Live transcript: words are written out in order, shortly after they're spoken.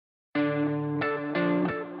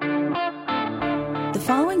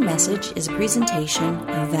following message is a presentation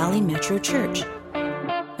of Valley Metro Church,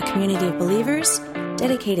 a community of believers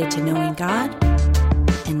dedicated to knowing God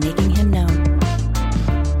and making Him known.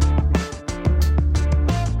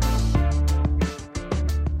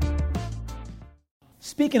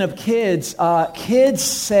 Speaking of kids, kids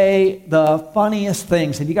say the funniest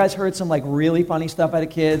things. Have you guys heard some really funny stuff out of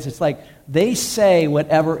kids? It's like they say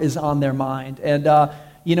whatever is on their mind. And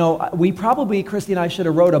we probably, Christy and I, should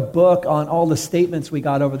have wrote a book on all the statements we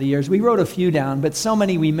got over the years. We wrote a few down, but so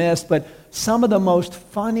many we missed. But some of the most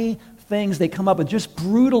funny things they come up with, just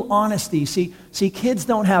brutal honesty. See, kids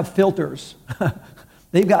don't have filters.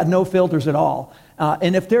 They've got no filters at all.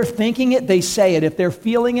 And if they're thinking it, they say it. If they're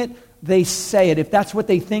feeling it, they say it. If that's what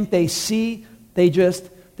they think they see, they just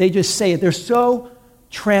say it. They're so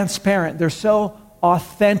transparent. They're so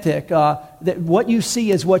authentic. That what you see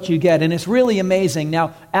is what you get, and it's really amazing.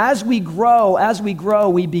 Now, as we grow,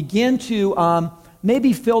 we begin to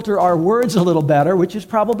maybe filter our words a little better, which is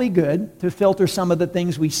probably good to filter some of the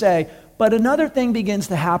things we say. But another thing begins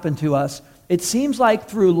to happen to us. It seems like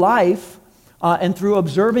through life and through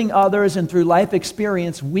observing others and through life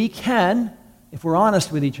experience, we can, if we're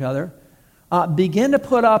honest with each other, begin to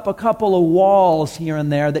put up a couple of walls here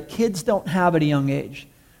and there that kids don't have at a young age.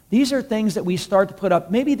 These are things that we start to put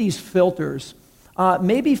up, maybe these filters,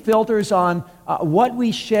 maybe filters on what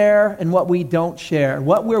we share and what we don't share,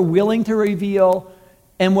 what we're willing to reveal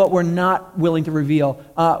and what we're not willing to reveal,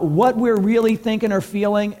 what we're really thinking or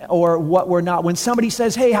feeling or what we're not. When somebody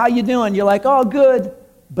says, "Hey, how you doing?" You're like, "Oh, good,"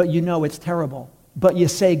 but you know it's terrible, but you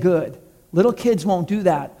say good. Little kids won't do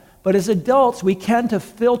that. But as adults, we tend to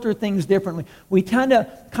filter things differently. We tend to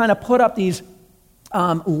kind of put up these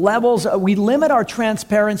levels. We limit our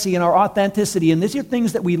transparency and our authenticity, and these are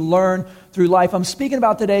things that we learn through life. I'm speaking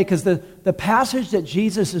about today because the passage that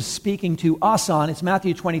Jesus is speaking to us on, it's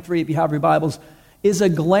Matthew 23 if you have your Bibles, is a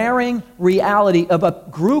glaring reality of a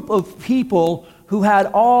group of people who had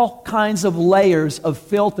all kinds of layers of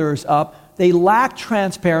filters up. They lacked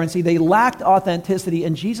transparency, they lacked authenticity,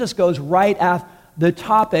 and Jesus goes right at the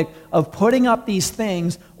topic of putting up these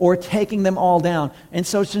things or taking them all down. And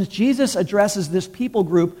so since Jesus addresses this people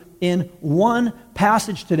group in one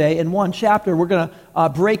passage today, in one chapter, we're going to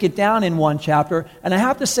break it down in one chapter. And I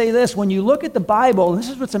have to say this, when you look at the Bible, this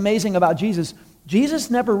is what's amazing about Jesus,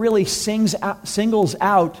 Jesus never really singles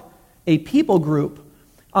out a people group.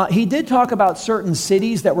 He did talk about certain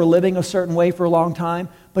cities that were living a certain way for a long time,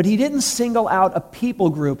 but he didn't single out a people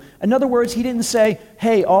group. In other words, he didn't say,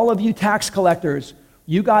 "Hey, all of you tax collectors,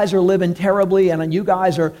 you guys are living terribly, and you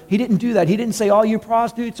guys are..." He didn't do that. He didn't say, "All you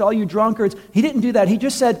prostitutes, all you drunkards." He didn't do that. He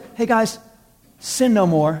just said, "Hey guys, sin no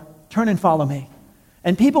more, turn and follow me."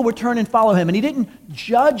 And people would turn and follow him. And he didn't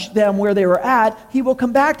judge them where they were at. He will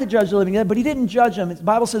come back to judge the living dead, but he didn't judge them. The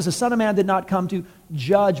Bible says the Son of Man did not come to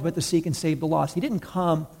judge, but to seek and save the lost. He didn't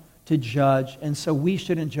come to judge, and so we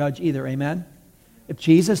shouldn't judge either. Amen? If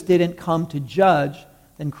Jesus didn't come to judge,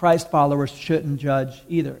 then Christ followers shouldn't judge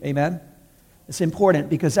either. Amen? It's important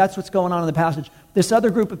because that's what's going on in the passage. This other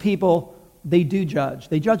group of people, they do judge.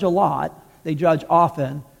 They judge a lot. They judge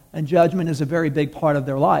often, and judgment is a very big part of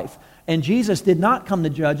their life. And Jesus did not come to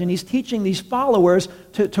judge, and he's teaching these followers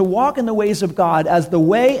to walk in the ways of God as the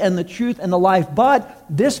way and the truth and the life. But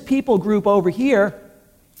this people group over here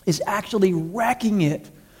is actually wrecking it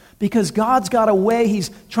because God's got a way. He's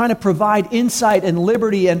trying to provide insight and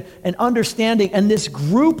liberty and understanding. And this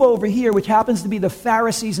group over here, which happens to be the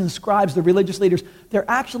Pharisees and scribes, the religious leaders, they're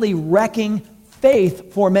actually wrecking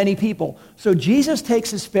faith for many people. So Jesus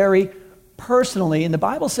takes this very personally, and the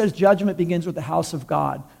Bible says judgment begins with the house of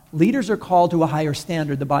God. Leaders are called to a higher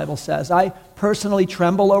standard, the Bible says. I personally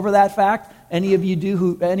tremble over that fact. Any of you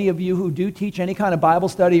who do teach any kind of Bible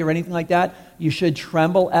study or anything like that, you should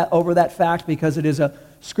tremble over that fact because it is a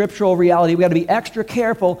scriptural reality. We've got to be extra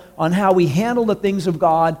careful on how we handle the things of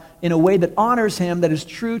God in a way that honors Him, that is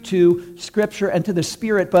true to Scripture and to the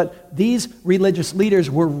Spirit. But these religious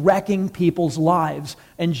leaders were wrecking people's lives.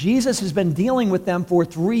 And Jesus has been dealing with them for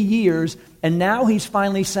 3 years, and now He's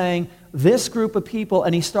finally saying, this group of people,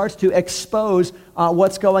 and He starts to expose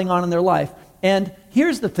what's going on in their life. And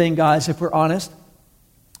here's the thing, guys, if we're honest.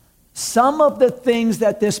 Some of the things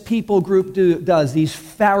that this people group does, these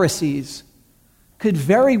Pharisees, could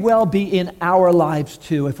very well be in our lives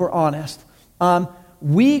too, if we're honest.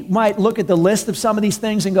 We might look at the list of some of these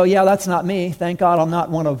things and go, "Yeah, that's not me. Thank God I'm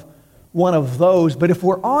not one of those." But if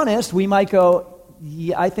we're honest, we might go,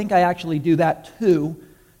 "Yeah, I think I actually do that too,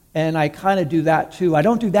 and I kind of do that too. I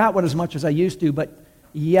don't do that one as much as I used to, but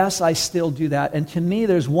yes, I still do that." And to me,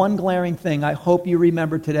 there's one glaring thing I hope you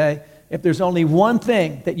remember today. If there's only one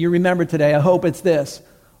thing that you remember today, I hope it's this: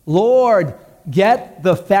 Lord, get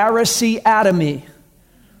the Pharisee out of me.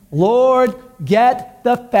 Lord, get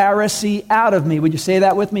the Pharisee out of me. Would you say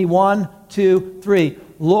that with me? 1, 2, 3.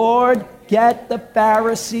 Lord, get the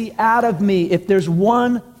Pharisee out of me. If there's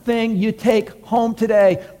one thing you take home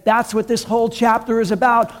today, that's what this whole chapter is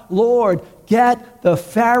about. Lord, get the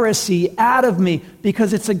Pharisee out of me,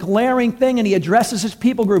 because it's a glaring thing, and he addresses his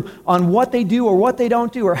people group on what they do or what they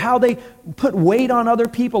don't do, or how they put weight on other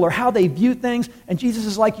people, or how they view things. And Jesus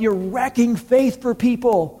is like, you're wrecking faith for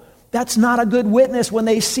people. That's not a good witness. When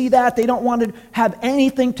they see that, they don't want to have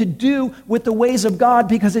anything to do with the ways of God,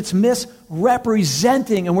 because it's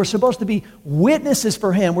misrepresenting, and we're supposed to be witnesses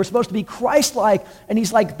for him. We're supposed to be Christ-like, and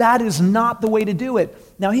he's like, that is not the way to do it.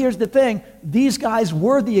 Now, here's the thing. These guys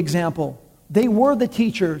were the example. They were the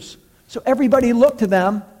teachers. So everybody looked to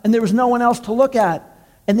them, and there was no one else to look at,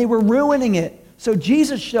 and they were ruining it. So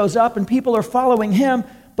Jesus shows up, and people are following him,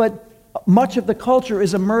 but much of the culture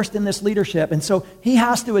is immersed in this leadership, and so he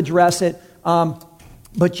has to address it.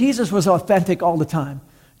 But Jesus was authentic all the time.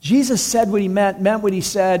 Jesus said what he meant what he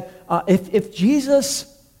said. If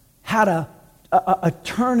Jesus had a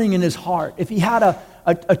turning in his heart, if he had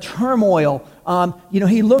a turmoil,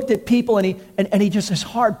 he looked at people and he just, his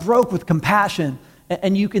heart broke with compassion.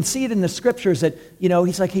 And you can see it in the scriptures that,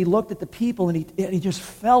 he's like, he looked at the people and he just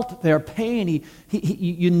felt their pain.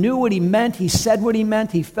 You knew what he meant. He said what he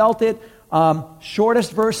meant. He felt it.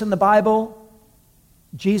 Shortest verse in the Bible,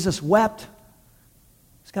 Jesus wept.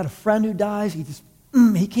 He's got a friend who dies.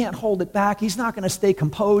 He can't hold it back. He's not going to stay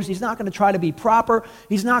composed. He's not going to try to be proper.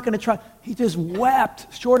 He's not going to try. He just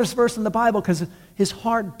wept. Shortest verse in the Bible, because his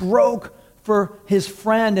heart broke for his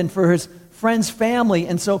friend and for his friend's family.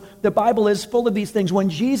 And so the Bible is full of these things. When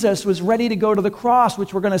Jesus was ready to go to the cross,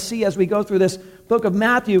 which we're going to see as we go through this book of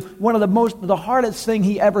Matthew, one of the hardest thing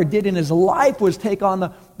he ever did in his life was take on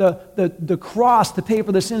the cross to pay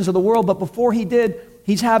for the sins of the world. But before he did,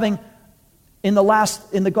 he's having, in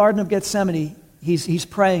the Garden of Gethsemane, he's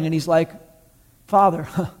praying, and he's like, Father,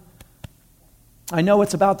 I know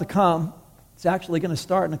it's about to come. It's actually going to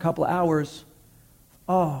start in a couple of hours.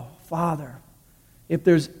 Oh, Father, if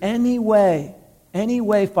there's any way,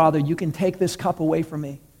 Father, you can take this cup away from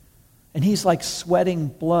me. And he's like sweating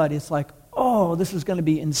blood. It's like, oh, this is going to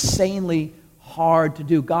be insanely hard to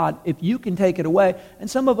do. God, if you can take it away. And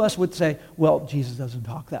some of us would say, well, Jesus doesn't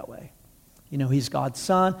talk that way. He's God's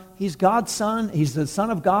son. He's God's son. He's the Son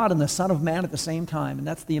of God and the Son of Man at the same time. And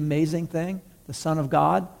that's the amazing thing. The Son of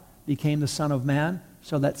God became the Son of Man,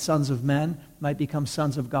 so that sons of men might become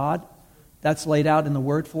sons of God. That's laid out in the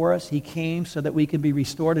Word for us. He came so that we could be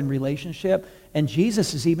restored in relationship. And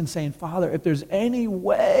Jesus is even saying, Father, if there's any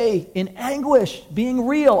way, in anguish, being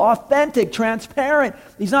real, authentic, transparent,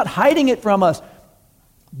 he's not hiding it from us.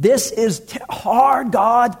 This is hard,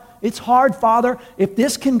 God. It's hard, Father. If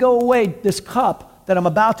this can go away, this cup that I'm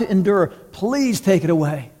about to endure, please take it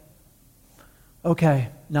away. Okay,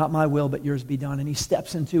 not my will, but yours be done. And he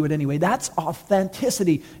steps into it anyway. That's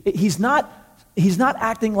authenticity. He's not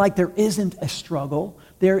acting like there isn't a struggle.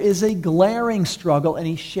 There is a glaring struggle, and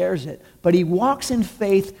he shares it. But he walks in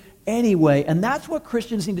faith anyway, and that's what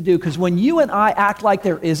Christians need to do, because when you and I act like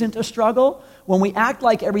there isn't a struggle, when we act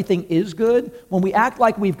like everything is good, when we act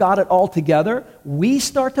like we've got it all together, we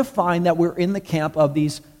start to find that we're in the camp of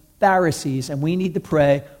these Pharisees, and we need to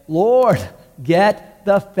pray, Lord, get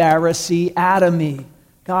the Pharisee out of me.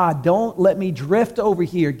 God, don't let me drift over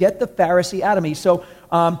here. Get the Pharisee out of me. So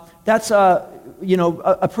that's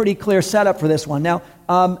a pretty clear setup for this one. Now,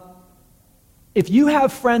 if you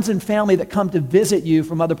have friends and family that come to visit you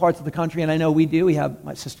from other parts of the country, and I know we do, we have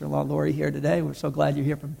my sister-in-law Lori here today. We're so glad you're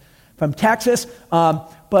here from Texas.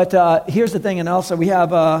 But here's the thing, and also we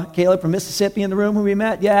have Caleb from Mississippi in the room who we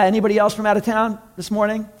met. Yeah, anybody else from out of town this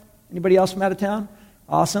morning? Anybody else from out of town?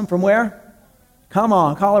 Awesome. From where? Come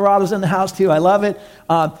on, Colorado's in the house too. I love it.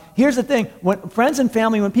 Here's the thing. When friends and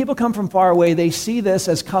family, when people come from far away, they see this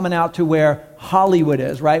as coming out to where Hollywood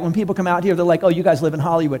is, right? When people come out here, they're like, oh, you guys live in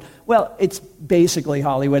Hollywood. Well, it's basically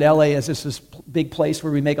Hollywood. LA is this big place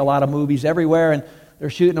where we make a lot of movies everywhere, and they're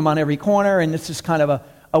shooting them on every corner, and it's just kind of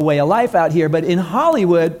a way of life out here. But in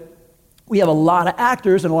Hollywood, we have a lot of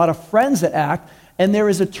actors and a lot of friends that act, and there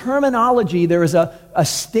is a terminology, there is a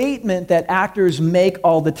statement that actors make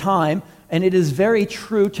all the time, and it is very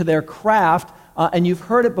true to their craft, and you've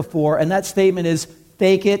heard it before, and that statement is,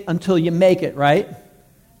 fake it until you make it, right?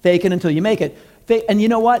 Fake it until you make it. And you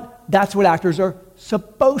know what? That's what actors are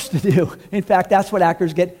supposed to do. In fact, that's what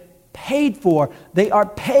actors get paid for. They are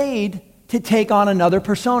paid to take on another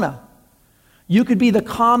persona. You could be the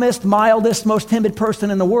calmest, mildest, most timid person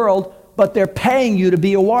in the world, but they're paying you to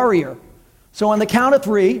be a warrior. So on the count of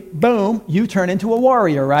 3, boom, you turn into a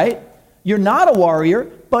warrior, right? You're not a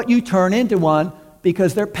warrior, but you turn into one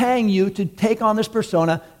because they're paying you to take on this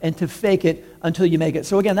persona and to fake it until you make it.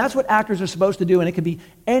 So again, that's what actors are supposed to do, and it could be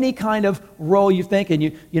any kind of role you think.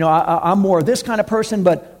 And I'm more of this kind of person,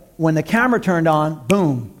 but when the camera turned on,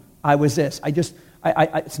 boom, I was this.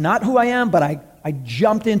 It's not who I am, but I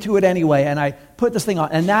jumped into it anyway, and I put this thing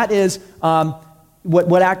on. And that is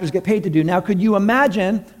what actors get paid to do. Now, could you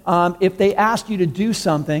imagine if they asked you to do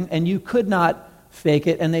something and you could not fake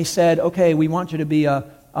it, and they said, okay, we want you to be a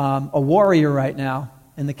warrior right now,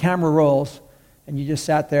 and the camera rolls, and you just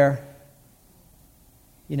sat there,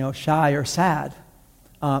 shy or sad,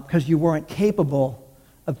 because you weren't capable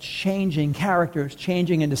of changing characters,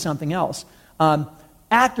 changing into something else.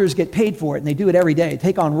 Actors get paid for it, and they do it every day,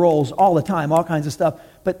 take on roles all the time, all kinds of stuff.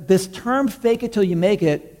 But this term, fake it till you make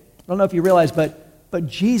it, I don't know if you realize, but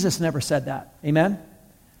Jesus never said that. Amen?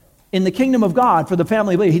 In the kingdom of God, for the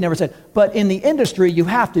family of believers, he never said. But in the industry, you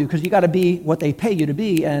have to, because you got to be what they pay you to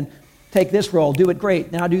be, and take this role, do it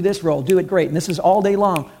great. Now do this role, do it great. And this is all day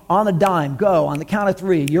long. On a dime, go. On the count of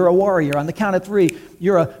 3, you're a warrior. On the count of 3,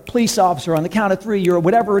 you're a police officer. On the count of 3, you're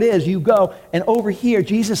whatever it is, you go. And over here,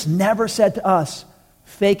 Jesus never said to us,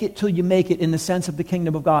 fake it till you make it in the sense of the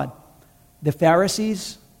kingdom of God. The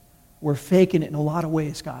Pharisees were faking it in a lot of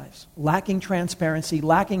ways, guys. Lacking transparency,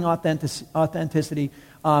 lacking authenticity.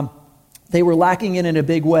 They were lacking it in a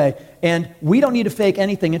big way. And we don't need to fake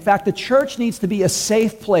anything. In fact, the church needs to be a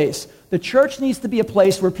safe place. The church needs to be a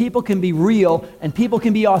place where people can be real and people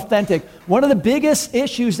can be authentic. One of the biggest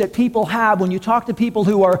issues that people have when you talk to people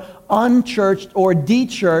who are unchurched or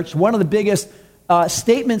de-churched, one of the biggest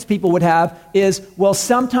statements people would have is, well,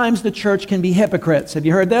 sometimes the church can be hypocrites. Have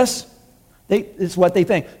you heard this? It's what they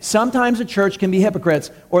think. Sometimes the church can be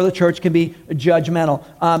hypocrites or the church can be judgmental.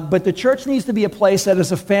 But the church needs to be a place that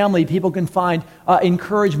as a family, people can find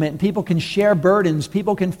encouragement, and people can share burdens,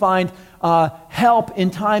 people can find help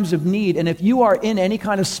in times of need. And if you are in any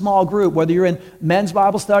kind of small group, whether you're in men's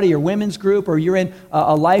Bible study or women's group, or you're in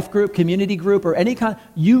a life group, community group, or any kind,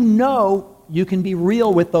 you can be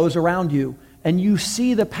real with those around you. And you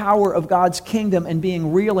see the power of God's kingdom and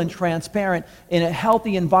being real and transparent in a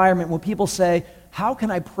healthy environment where people say, how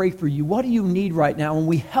can I pray for you? What do you need right now? And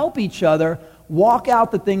we help each other walk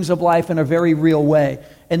out the things of life in a very real way.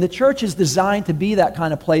 And the church is designed to be that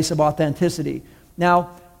kind of place of authenticity.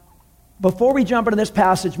 Now, before we jump into this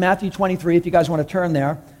passage, Matthew 23, if you guys want to turn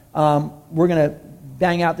there, we're going to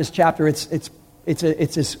bang out this chapter. It's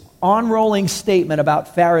this on-rolling statement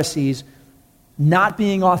about Pharisees not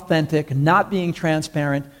being authentic, not being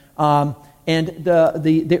transparent. And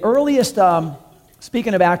the earliest,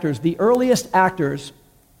 speaking of actors, the earliest actors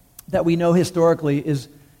that we know historically is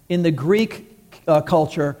in the Greek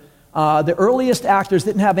culture. The earliest actors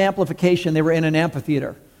didn't have amplification. They were in an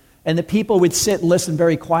amphitheater. And the people would sit and listen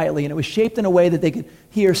very quietly. And it was shaped in a way that they could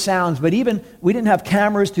hear sounds. But even, we didn't have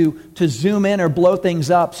cameras to zoom in or blow things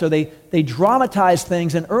up. So they dramatized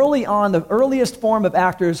things. And early on, the earliest form of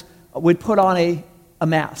actors would put on a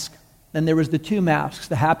mask. And there was the 2 masks,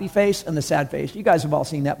 the happy face and the sad face. You guys have all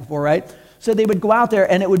seen that before, right? So they would go out there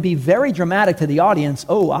and it would be very dramatic to the audience.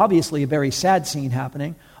 Oh, obviously a very sad scene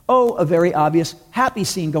happening. Oh, a very obvious happy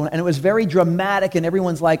scene going on. And it was very dramatic and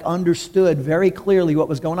everyone's understood very clearly what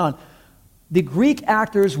was going on. The Greek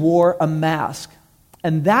actors wore a mask.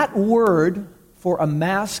 And that word for a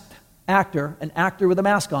masked actor, an actor with a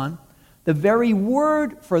mask on, the very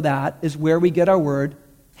word for that is where we get our word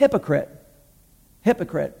hypocrite.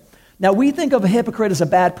 Hypocrite. Now, we think of a hypocrite as a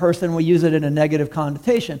bad person and we use it in a negative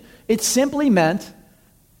connotation. It simply meant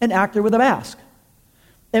an actor with a mask.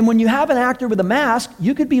 And when you have an actor with a mask,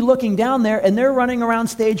 you could be looking down there and they're running around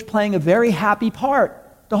stage playing a very happy part.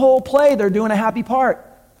 The whole play, they're doing a happy part.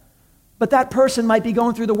 But that person might be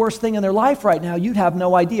going through the worst thing in their life right now. You'd have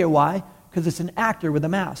no idea. Why? Because it's an actor with a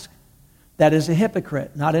mask. That is a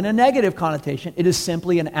hypocrite. Not in a negative connotation. It is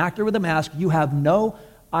simply an actor with a mask. You have no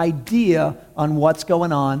idea on what's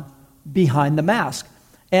going on behind the mask.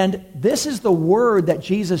 And this is the word that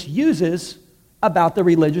Jesus uses about the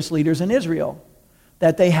religious leaders in Israel,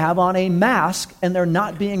 that they have on a mask and they're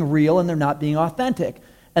not being real and they're not being authentic.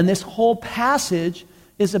 And this whole passage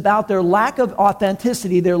is about their lack of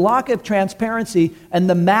authenticity, their lack of transparency, and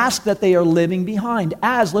the mask that they are living behind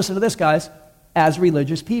as, listen to this guys, as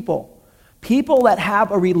religious people. People that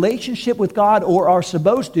have a relationship with God or are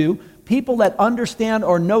supposed to, people that understand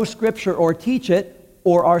or know Scripture or teach it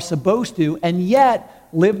or are supposed to, and yet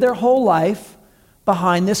live their whole life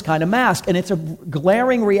behind this kind of mask. And it's a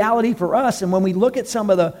glaring reality for us. And when we look at some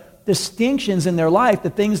of the distinctions in their life, the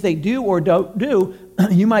things they do or don't do,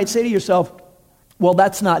 you might say to yourself, well,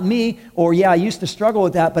 that's not me, or yeah, I used to struggle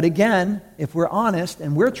with that. But again, if we're honest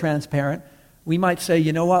and we're transparent, we might say,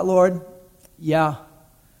 you know what, Lord? Yeah,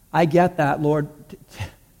 I get that, Lord.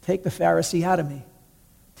 Take the Pharisee out of me.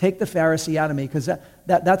 Take the Pharisee out of me, because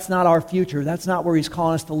that's not our future. That's not where he's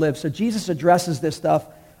calling us to live. So Jesus addresses this stuff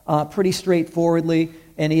pretty straightforwardly,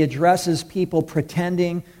 and he addresses people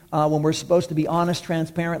pretending when we're supposed to be honest,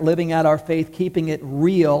 transparent, living out our faith, keeping it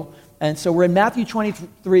real. And so we're in Matthew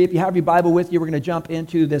 23. If you have your Bible with you, we're going to jump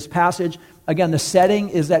into this passage. Again, the setting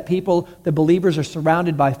is that the believers are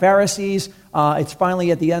surrounded by Pharisees. It's finally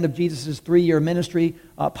at the end of Jesus' 3-year ministry,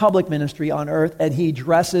 public ministry on earth, and he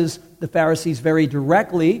addresses the Pharisees very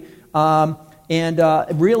directly.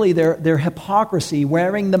 Really their hypocrisy,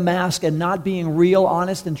 wearing the mask and not being real,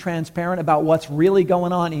 honest, and transparent about what's really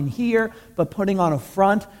going on in here, but putting on a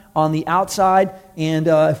front on the outside. And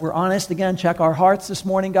if we're honest, again, check our hearts this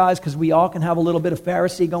morning, guys, because we all can have a little bit of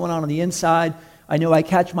Pharisee going on the inside. I know I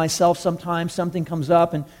catch myself sometimes. Something comes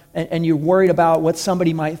up, and you're worried about what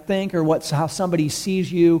somebody might think or how somebody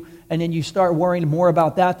sees you, and then you start worrying more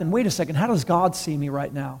about that. Then wait a second, how does God see me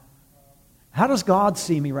right now? How does God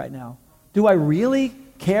see me right now? Do I really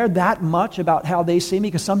care that much about how they see me?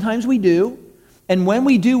 Because sometimes we do. And when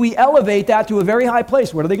we do, we elevate that to a very high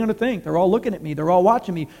place. What are they going to think? They're all looking at me. They're all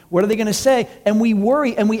watching me. What are they going to say? And we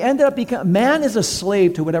worry, and we end up man is a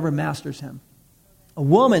slave to whatever masters him. A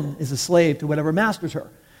woman is a slave to whatever masters her.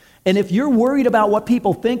 And if you're worried about what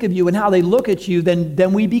people think of you and how they look at you,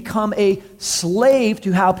 then we become a slave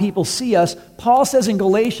to how people see us. Paul says in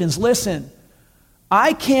Galatians, listen,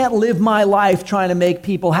 I can't live my life trying to make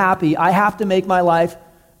people happy. I have to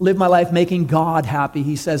live my life making God happy.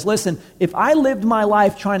 He says, listen, if I lived my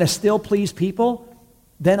life trying to still please people,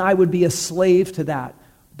 then I would be a slave to that.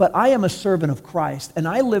 But I am a servant of Christ, and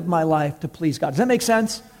I live my life to please God. Does that make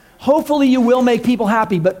sense? Hopefully you will make people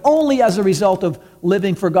happy, but only as a result of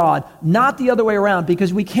living for God, not the other way around,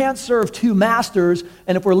 because we can't serve two masters,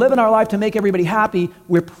 and if we're living our life to make everybody happy,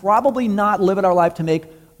 we're probably not living our life to make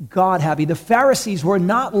God happy. The Pharisees were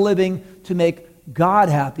not living to make God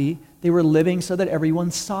happy. They were living so that everyone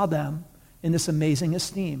saw them in this amazing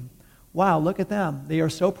esteem. Wow, look at them. They are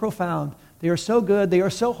so profound. They are so good. They are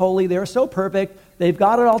so holy. They are so perfect. They've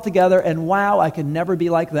got it all together, and wow, I can never be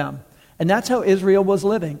like them. And that's how Israel was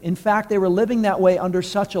living. In fact, they were living that way under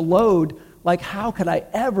such a load, like, how could I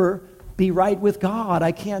ever be right with God?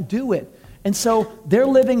 I can't do it. And so they're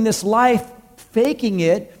living this life, faking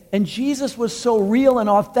it, and Jesus was so real and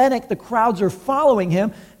authentic, the crowds are following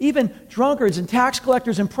him. Even drunkards and tax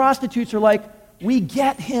collectors and prostitutes are like, we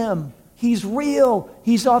get him. He's real.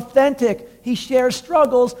 He's authentic. He shares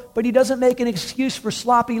struggles, but he doesn't make an excuse for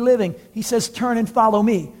sloppy living. He says, turn and follow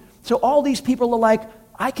me. So all these people are like,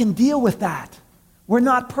 I can deal with that. We're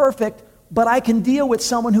not perfect, but I can deal with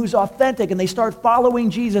someone who's authentic. And they start following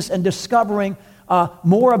Jesus and discovering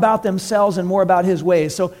more about themselves and more about his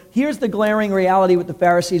ways. So here's the glaring reality with the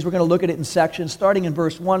Pharisees. We're going to look at it in sections, starting in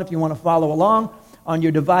verse 1 if you want to follow along on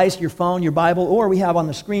your device, your phone, your Bible, or we have on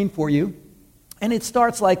the screen for you. And it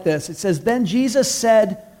starts like this. It says, then Jesus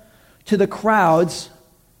said to the crowds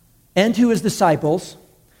and to his disciples,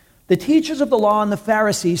 the teachers of the law and the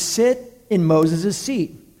Pharisees sit in Moses'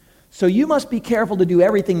 seat. So you must be careful to do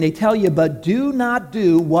everything they tell you, but do not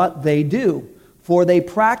do what they do. For they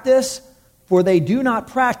do not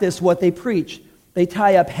practice what they preach. They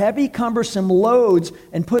tie up heavy, cumbersome loads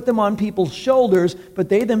and put them on people's shoulders, but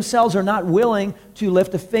they themselves are not willing to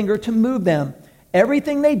lift a finger to move them.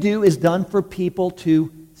 Everything they do is done for people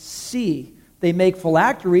to see. They make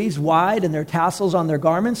phylacteries wide and their tassels on their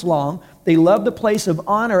garments long. They love the place of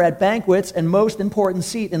honor at banquets and most important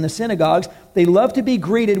seat in the synagogues. They love to be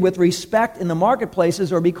greeted with respect in the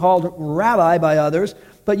marketplaces or be called rabbi by others.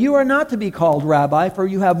 But you are not to be called rabbi, for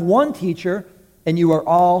you have one teacher and you are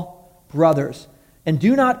all brothers. And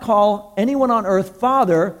do not call anyone on earth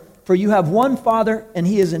father, for you have one Father and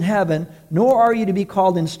he is in heaven. Nor are you to be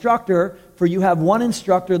called instructor, for you have one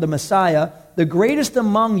instructor, the Messiah. The greatest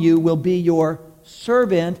among you will be your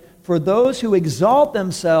servant, for those who exalt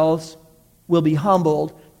themselves will be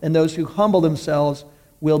humbled, and those who humble themselves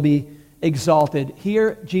will be exalted.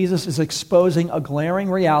 Here, Jesus is exposing a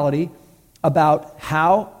glaring reality about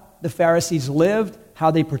how the Pharisees lived,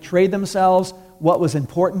 how they portrayed themselves, what was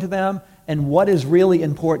important to them, and what is really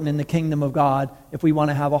important in the kingdom of God if we want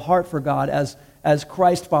to have a heart for God as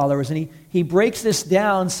Christ followers. And he breaks this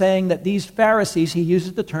down saying that these Pharisees, he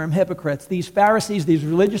uses the term hypocrites. These Pharisees, these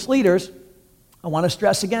religious leaders, I want to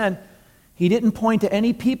stress again, he didn't point to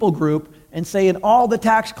any people group and say, and all the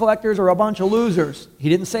tax collectors are a bunch of losers. He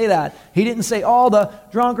didn't say that. He didn't say all the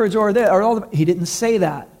drunkards he didn't say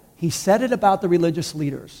that. He said it about the religious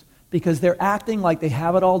leaders. because they're acting like they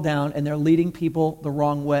have it all down and they're leading people the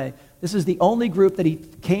wrong way. This is the only group that he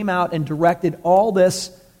came out and directed all this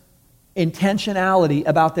intentionality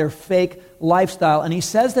about their fake lifestyle. And he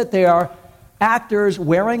says that they are actors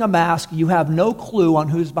wearing a mask. You have no clue on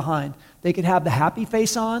who's behind. They could have the happy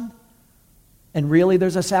face on, and really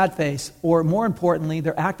there's a sad face. Or more importantly,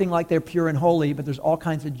 they're acting like they're pure and holy, but there's all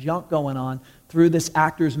kinds of junk going on through this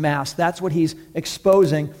actor's mask. That's what he's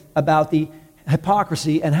exposing about the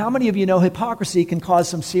hypocrisy. And how many of you know hypocrisy can cause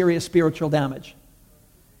some serious spiritual damage?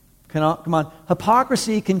 Come on.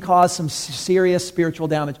 Hypocrisy can cause some serious spiritual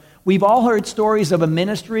damage. We've all heard stories of a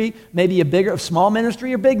ministry, maybe a small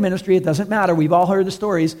ministry or big ministry, it doesn't matter. We've all heard the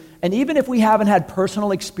stories. And even if we haven't had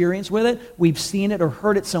personal experience with it, we've seen it or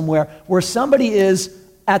heard it somewhere, where somebody is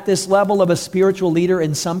at this level of a spiritual leader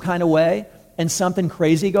in some kind of way, and something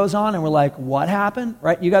crazy goes on, and we're like, what happened?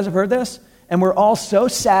 Right? You guys have heard this? And we're all so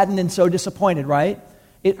saddened and so disappointed, right?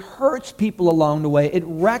 It hurts people along the way. It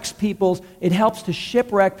helps to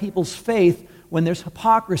shipwreck people's faith when there's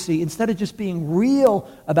hypocrisy. Instead of just being real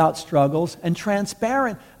about struggles and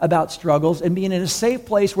transparent about struggles and being in a safe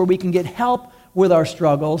place where we can get help with our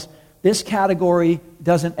struggles, this category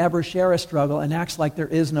doesn't ever share a struggle and acts like there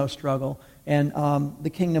is no struggle. And the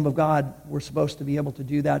kingdom of God, we're supposed to be able to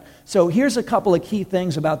do that. So here's a couple of key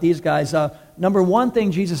things about these guys. Number one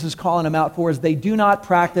thing Jesus is calling them out for is they do not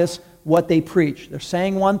practice what they preach. They're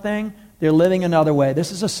saying one thing, they're living another way.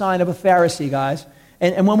 This is a sign of a Pharisee, guys.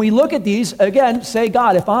 And when we look at these, again, say,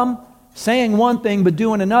 God, if I'm saying one thing but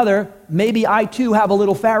doing another, maybe I too have a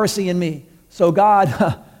little Pharisee in me. So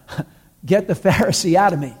God, get the Pharisee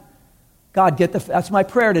out of me. God, that's my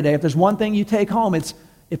prayer today. If there's one thing you take home, it's,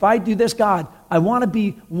 if I do this, God, I want to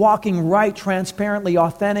be walking right, transparently,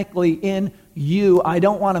 authentically in you. I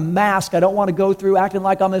don't want to mask. I don't want to go through acting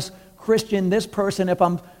like I'm this Christian, this person. If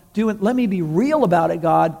I'm let me be real about it,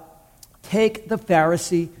 God. Take the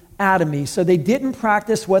Pharisee out of me. So they didn't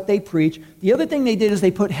practice what they preach. The other thing they did is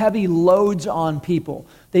they put heavy loads on people.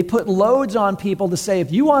 They put loads on people to say,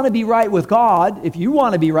 if you want to be right with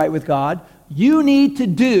God, you need to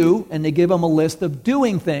do, and they give them a list of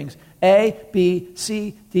doing things. A, B,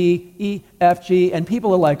 C, D, E, F, G. And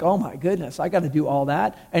people are like, oh my goodness, I got to do all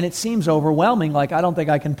that. And it seems overwhelming, like I don't think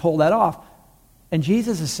I can pull that off. And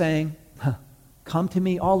Jesus is saying, come to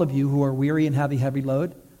me, all of you who are weary and have a heavy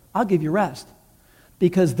load. I'll give you rest.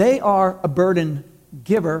 Because they are a burden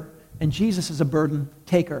giver, and Jesus is a burden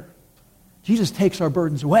taker. Jesus takes our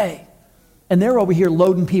burdens away. And they're over here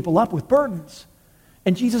loading people up with burdens.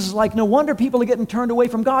 And Jesus is like, no wonder people are getting turned away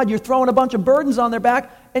from God. You're throwing a bunch of burdens on their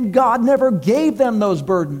back, and God never gave them those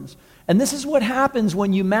burdens. And this is what happens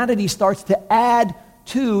when humanity starts to add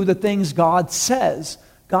to the things God says.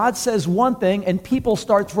 God says one thing, and people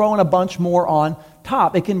start throwing a bunch more on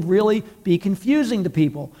top. It can really be confusing to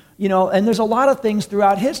people. You know, and there's a lot of things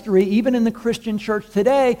throughout history, even in the Christian church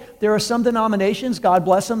today. There are some denominations, God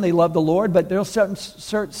bless them, they love the Lord, but they'll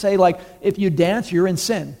say, like, if you dance, you're in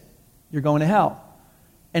sin. You're going to hell.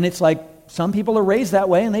 And it's like, some people are raised that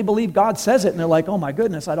way, and they believe God says it, and they're like, oh my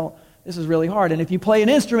goodness, this is really hard. And if you play an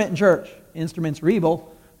instrument in church, instruments are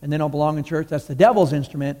evil, and they don't belong in church, that's the devil's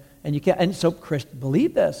instrument. And you can't. And so Christians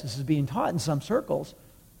believe this. This is being taught in some circles.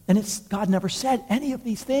 And God never said any of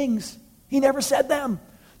these things. He never said them.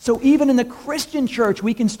 So even in the Christian church,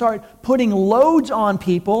 we can start putting loads on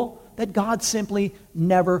people that God simply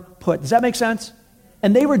never put. Does that make sense?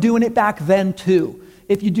 And they were doing it back then too.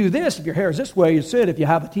 If you do this, if your hair is this way, it's sin. If you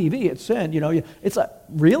have a TV, it's sin. You know, it's like,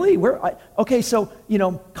 really? Okay, so,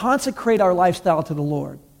 consecrate our lifestyle to the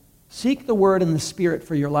Lord. Seek the Word and the Spirit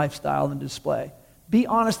for your lifestyle and display. Be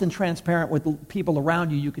honest and transparent with the people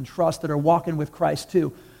around you can trust that are walking with Christ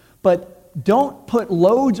too. But don't put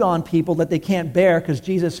loads on people that they can't bear, because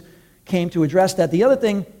Jesus came to address that. The other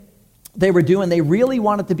thing they were doing, they really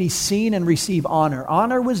wanted to be seen and receive honor.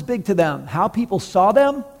 Honor was big to them. How people saw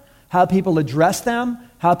them, how people addressed them,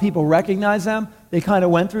 how people recognized them. They kind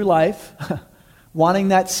of went through life wanting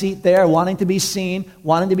that seat there, wanting to be seen,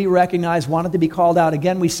 wanting to be recognized, wanting to be called out.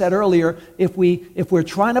 Again, we said earlier, if we're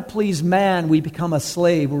trying to please man, we become a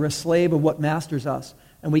slave. We're a slave of what masters us.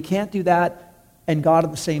 And we can't do that and God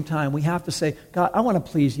at the same time. We have to say, God, I want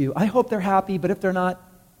to please you. I hope they're happy, but if they're not,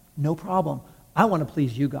 no problem. I want to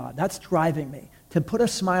please you, God. That's driving me, to put a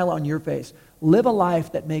smile on your face. Live a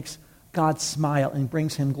life that makes God smile and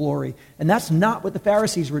brings him glory. And that's not what the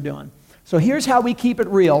Pharisees were doing. So here's how we keep it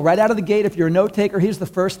real. Right out of the gate, if you're a note taker, here's the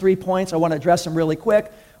first 3 points. I want to address them really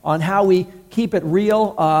quick on how we keep it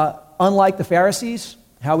real, unlike the Pharisees,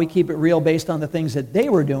 how we keep it real based on the things that they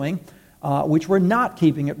were doing, which were not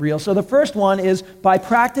keeping it real. So the first one is by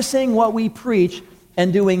practicing what we preach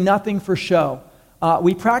and doing nothing for show.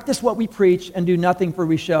 We practice what we preach and do nothing for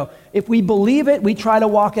we show. If we believe it, we try to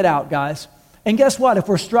walk it out, guys. And guess what? If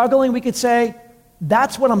we're struggling, we could say,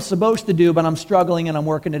 that's what I'm supposed to do, but I'm struggling and I'm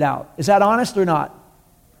working it out. Is that honest or not?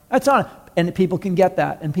 That's honest. And people can get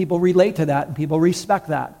that, and people relate to that, and people respect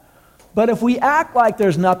that. But if we act like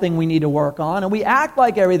there's nothing we need to work on, and we act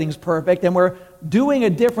like everything's perfect, and we're doing a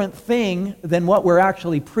different thing than what we're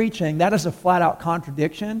actually preaching, that is a flat-out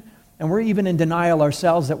contradiction, and we're even in denial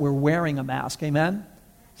ourselves that we're wearing a mask, amen?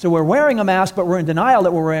 So we're wearing a mask, but we're in denial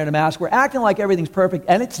that we're wearing a mask. We're acting like everything's perfect,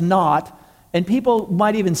 and it's not. And people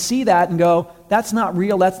might even see that and go, that's not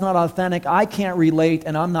real, that's not authentic, I can't relate,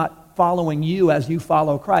 and I'm not following you as you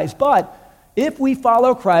follow Christ. But if we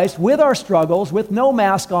follow Christ with our struggles, with no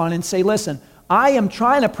mask on, and say, listen, I am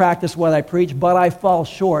trying to practice what I preach, but I fall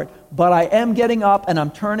short. But I am getting up, and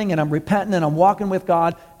I'm turning, and I'm repenting, and I'm walking with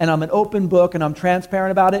God, and I'm an open book, and I'm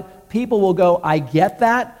transparent about it, people will go, I get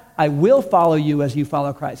that. I will follow you as you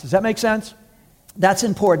follow Christ. Does that make sense? That's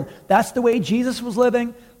important. That's the way Jesus was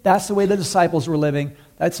living. That's the way the disciples were living.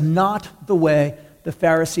 That's not the way the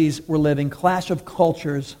Pharisees were living. Clash of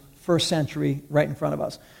cultures, first century, right in front of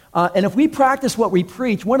us. And if we practice what we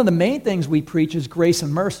preach, one of the main things we preach is grace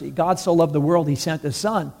and mercy. God so loved the world, he sent his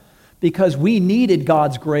son, because we needed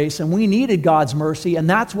God's grace and we needed God's mercy, and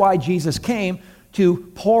that's why Jesus came,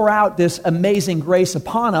 to pour out this amazing grace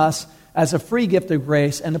upon us as a free gift of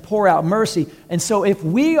grace and to pour out mercy. And so if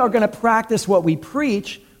we are going to practice what we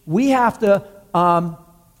preach, we have to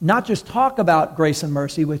not just talk about grace and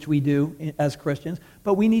mercy, which we do as Christians,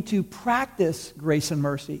 but we need to practice grace and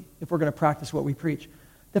mercy if we're going to practice what we preach.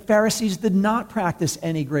 The Pharisees did not practice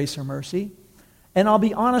any grace or mercy. And I'll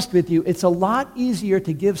be honest with you, it's a lot easier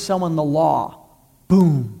to give someone the law,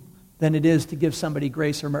 boom, than it is to give somebody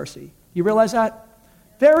grace or mercy. You realize that?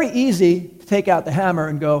 Very easy to take out the hammer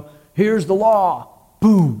and go, here's the law,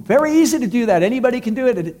 boom. Very easy to do that. Anybody can do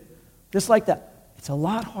it, just like that. It's a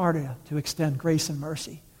lot harder to extend grace and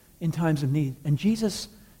mercy in times of need. And Jesus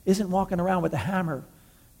isn't walking around with a hammer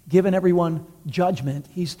giving everyone judgment.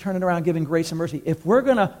 He's turning around giving grace and mercy. If we're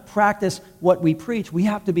going to practice what we preach, we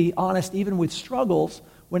have to be honest even with struggles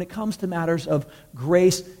when it comes to matters of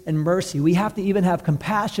grace and mercy. We have to even have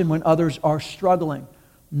compassion when others are struggling.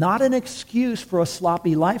 Not an excuse for a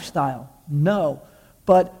sloppy lifestyle, no,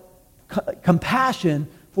 but compassion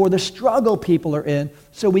for the struggle people are in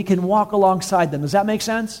so we can walk alongside them. Does that make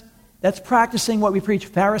sense? That's practicing what we preach.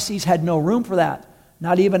 Pharisees had no room for that,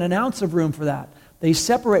 not even an ounce of room for that. They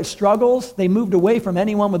separate struggles. They moved away from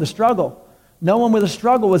anyone with a struggle. No one with a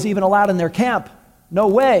struggle was even allowed in their camp. No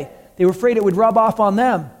way. They were afraid it would rub off on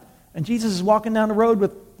them. And Jesus is walking down the road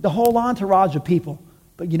with the whole entourage of people.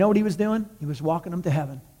 But you know what he was doing? He was walking them to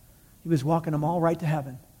heaven. He was walking them all right to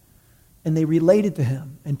heaven. And they related to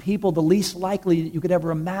him. And people, the least likely that you could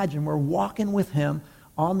ever imagine, were walking with him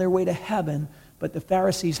on their way to heaven. But the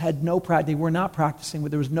Pharisees had no practice. They were not practicing.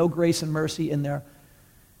 There was no grace and mercy in their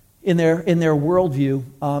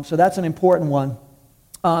worldview. So that's an important one.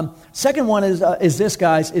 Second one is this,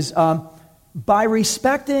 guys, is by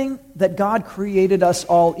respecting that God created us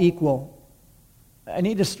all equal. I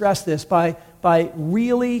need to stress this. By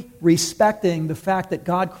really respecting the fact that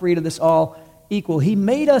God created us all equal. He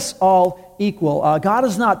made us all equal. God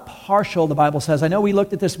is not partial, the Bible says. I know we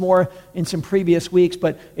looked at this more in some previous weeks,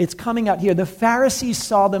 but it's coming out here. The Pharisees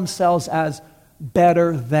saw themselves as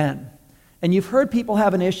better than. And you've heard people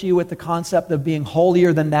have an issue with the concept of being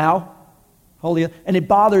holier than thou. Holier, and it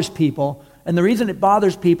bothers people. And the reason it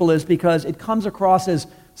bothers people is because it comes across as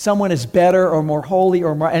someone is better or more holy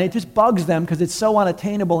or more, and it just bugs them because it's so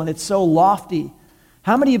unattainable and it's so lofty.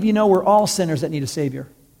 How many of you know we're all sinners that need a Savior?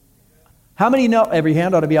 How many know, every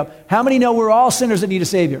hand ought to be up, how many know we're all sinners that need a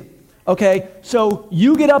Savior? Okay, so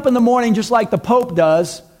you get up in the morning just like the Pope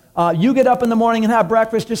does. You get up in the morning and have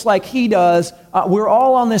breakfast just like he does. We're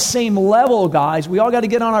all on this same level, guys. We all got to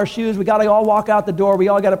get on our shoes. We got to all walk out the door. We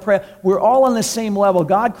all got to pray. We're all on the same level.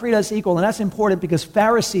 God created us equal, and that's important because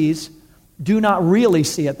Pharisees do not really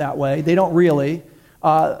see it that way. They don't really.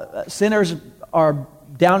 Sinners are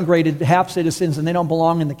downgraded half citizens, and they don't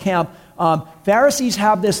belong in the camp. Pharisees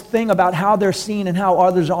have this thing about how they're seen and how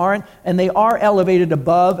others aren't, and they are elevated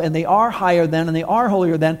above, and they are higher than, and they are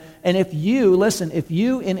holier than. And if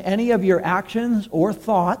you in any of your actions or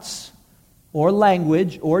thoughts or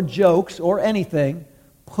language or jokes or anything,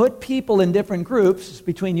 put people in different groups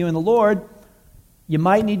between you and the Lord, you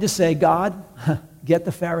might need to say, God, get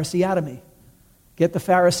the Pharisee out of me. Get the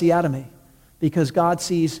Pharisee out of me. Because God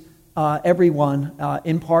sees everyone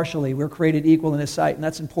impartially. We're created equal in His sight, and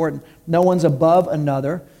that's important. No one's above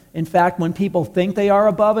another. In fact, when people think they are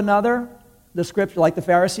above another, the Scripture, like the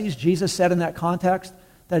Pharisees, Jesus said in that context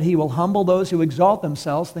that he will humble those who exalt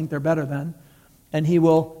themselves, think they're better than, and he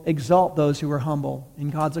will exalt those who are humble. In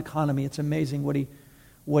God's economy, it's amazing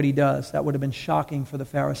what he does. That would have been shocking for the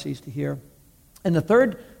Pharisees to hear. And the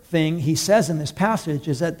third thing he says in this passage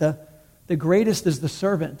is that the greatest is the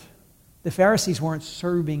servant. The Pharisees weren't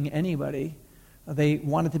serving anybody. They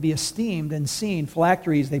wanted to be esteemed and seen.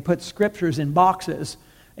 Phylacteries, they put scriptures in boxes.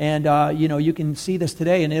 And, you can see this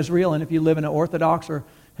today in Israel. And if you live in an Orthodox or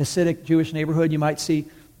Hasidic Jewish neighborhood, you might see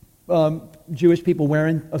Jewish people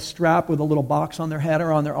wearing a strap with a little box on their head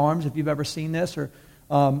or on their arms, if you've ever seen this, or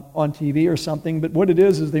on TV or something. But what it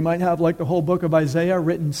is they might have like the whole book of Isaiah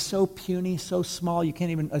written so puny, so small, you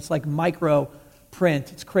can't even, it's like micro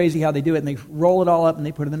print. It's crazy how they do it. And they roll it all up and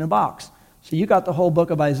they put it in a box. So you got the whole book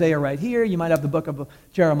of Isaiah right here. You might have the book of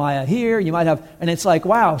Jeremiah here. You might have, and it's like,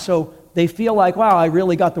 wow. So they feel like, wow, I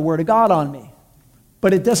really got the Word of God on me.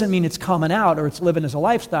 But it doesn't mean it's coming out or it's living as a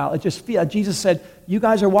lifestyle. It just Jesus said, you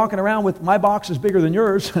guys are walking around with my box is bigger than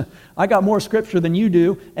yours. I got more scripture than you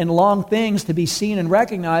do and long things to be seen and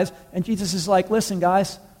recognized. And Jesus is like, listen,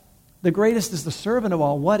 guys, the greatest is the servant of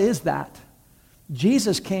all. What is that?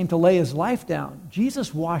 Jesus came to lay his life down.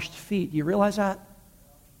 Jesus washed feet. Do you realize that?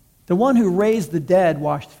 The one who raised the dead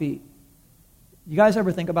washed feet. You guys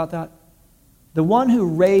ever think about that? The one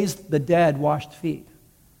who raised the dead washed feet.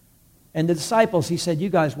 And the disciples, he said, you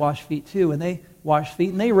guys wash feet too. And they washed feet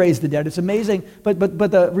and they raised the dead. It's amazing. But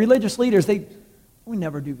the religious leaders, we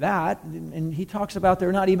never do that. And he talks about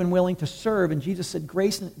they're not even willing to serve. And Jesus said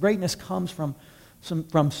greatness comes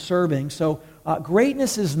from serving. So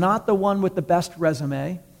greatness is not the one with the best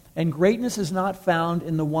resume. And greatness is not found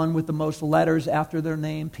in the one with the most letters after their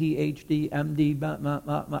name, PhD,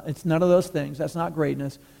 MD, It's none of those things. That's not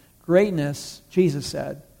greatness. Greatness, Jesus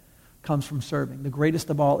said, comes from serving. The greatest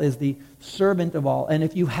of all is the servant of all. And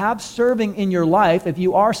if you have serving in your life, if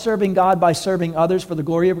you are serving God by serving others for the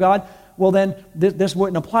glory of God, well then this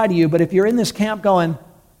wouldn't apply to you. But if you're in this camp going,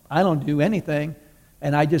 I don't do anything,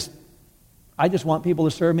 and I just want people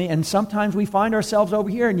to serve me, and sometimes we find ourselves over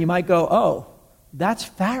here, and you might go, oh, that's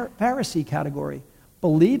Pharisee category.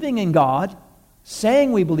 Believing in God,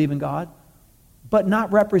 saying we believe in God, but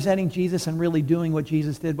not representing Jesus and really doing what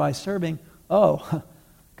Jesus did by serving. Oh,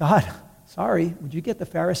 God, sorry, would you get the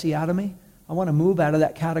Pharisee out of me? I want to move out of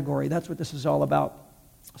that category. That's what this is all about.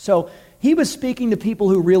 So he was speaking to people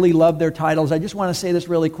who really love their titles. I just want to say this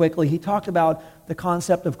really quickly. He talked about the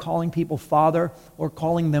concept of calling people father or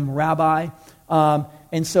calling them rabbi.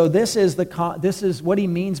 And so this is what he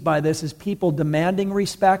means by this is people demanding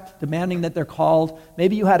respect, demanding that they're called.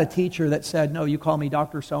 Maybe you had a teacher that said, no, you call me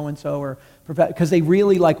Dr. So-and-so, or because they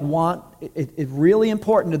really want, it's really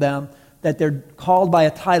important to them that they're called by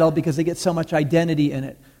a title because they get so much identity in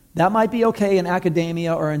it. That might be okay in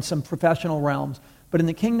academia or in some professional realms, but in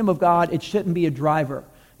the kingdom of God, it shouldn't be a driver.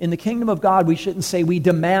 In the kingdom of God, we shouldn't say we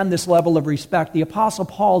demand this level of respect. The Apostle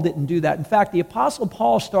Paul didn't do that. In fact, the Apostle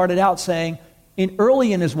Paul started out saying,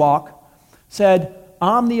 early in his walk, said,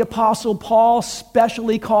 I'm the Apostle Paul,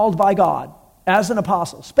 specially called by God, as an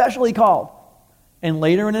apostle, specially called. And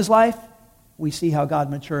later in his life, we see how God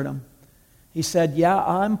matured him. He said, yeah,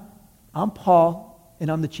 I'm Paul, and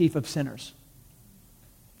I'm the chief of sinners.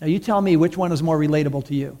 Now you tell me which one is more relatable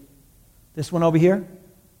to you. This one over here?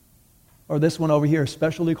 Or this one over here,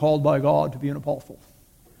 specially called by God to be an apostle?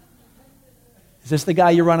 Is this the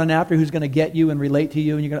guy you're running after who's going to get you and relate to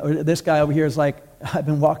you? And or this guy over here is like, I've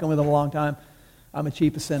been walking with him a long time. I'm a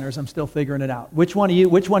chief of sinners. I'm still figuring it out. Which one are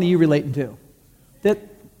you relating to?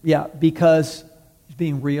 Because he's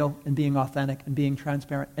being real and being authentic and being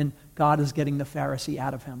transparent. And God is getting the Pharisee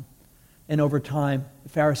out of him. And over time, the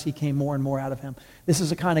Pharisee came more and more out of him. This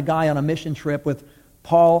is the kind of guy on a mission trip with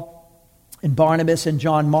Paul and Barnabas and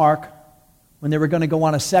John Mark. When they were going to go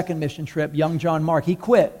on a second mission trip, young John Mark, he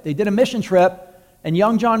quit. They did a mission trip. And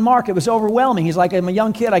young John Mark, it was overwhelming. He's like, I'm a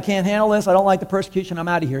young kid. I can't handle this. I don't like the persecution. I'm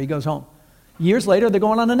out of here. He goes home. Years later, they're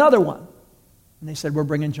going on another one. And they said, we're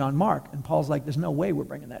bringing John Mark. And Paul's like, there's no way we're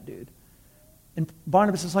bringing that dude. And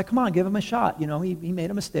Barnabas is like, come on, give him a shot. He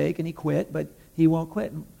made a mistake and he quit, but he won't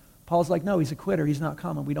quit. And Paul's like, no, he's a quitter. He's not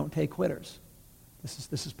coming. We don't take quitters.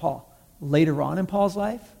 This is Paul. Later on in Paul's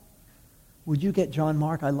life, would you get John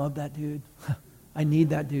Mark? I love that dude. I need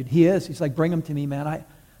that dude. He is. He's like, bring him to me, man.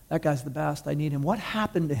 That guy's the best. I need him. What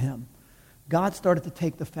happened to him? God started to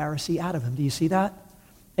take the Pharisee out of him. Do you see that?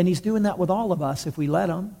 And he's doing that with all of us if we let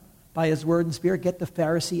him, by his word and spirit, get the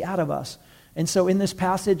Pharisee out of us. And so in this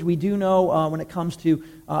passage, we do know when it comes to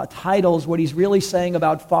titles, what he's really saying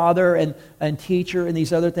about father and teacher and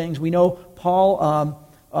these other things. We know Paul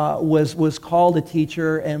was called a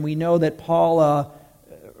teacher, and we know that Paul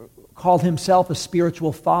called himself a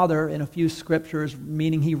spiritual father in a few scriptures,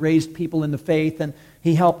 meaning he raised people in the faith and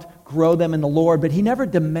he helped grow them in the Lord, but he never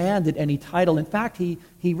demanded any title. In fact, he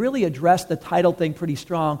really addressed the title thing pretty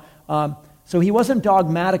strong. So he wasn't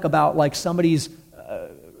dogmatic about like somebody's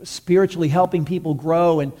spiritually helping people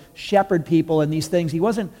grow and shepherd people and these things. He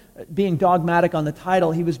wasn't being dogmatic on the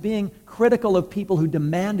title. He was being critical of people who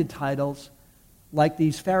demanded titles, like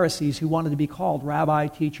these Pharisees who wanted to be called rabbi,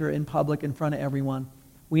 teacher in public in front of everyone.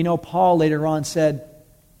 We know Paul later on said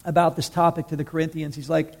about this topic to the Corinthians, he's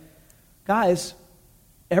like, guys,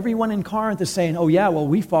 everyone in Corinth is saying, oh yeah, well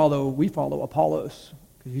we follow Apollos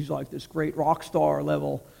because he's like this great rock star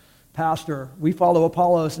level pastor. We follow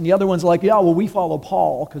Apollos. And the other one's like, yeah, well we follow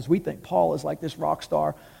Paul because we think Paul is like this rock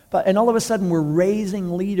star. And all of a sudden we're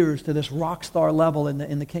raising leaders to this rock star level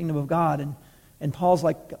in the kingdom of God. And Paul's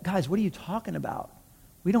like, guys, what are you talking about?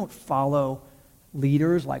 We don't follow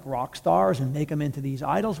leaders like rock stars and make them into these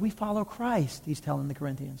idols. We follow Christ, he's telling the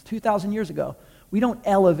Corinthians, 2,000 years ago. We don't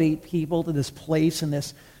elevate people to this place and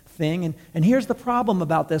this thing. And here's the problem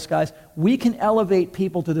about this, guys. We can elevate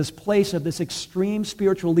people to this place of this extreme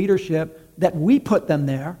spiritual leadership that we put them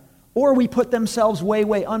there, or we put themselves way,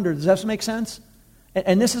 way under. Does that make sense?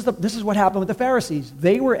 And this is what happened with the Pharisees.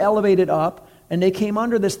 They were elevated up, and they came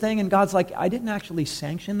under this thing, and God's like, I didn't actually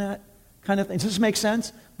sanction that kind of thing. Does this make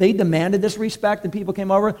sense? They demanded this respect, and people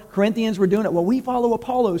came over. Corinthians were doing it. Well, we follow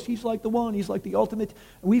Apollos. He's like the one. He's like the ultimate.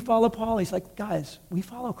 We follow Paul. He's like, guys, we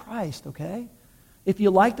follow Christ, okay? If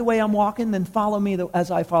you like the way I'm walking, then follow me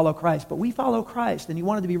as I follow Christ. But we follow Christ, and he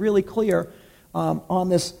wanted to be really clear on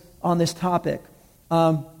this topic.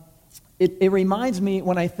 It reminds me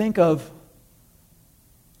when I think of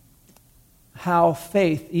how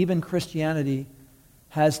faith, even Christianity,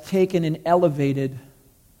 has taken and elevated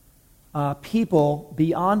people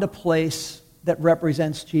beyond a place that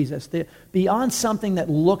represents Jesus, beyond something that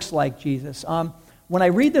looks like Jesus. When I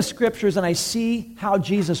read the scriptures and I see how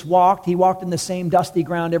Jesus walked, he walked in the same dusty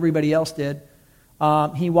ground everybody else did.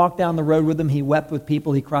 He walked down the road with them. He wept with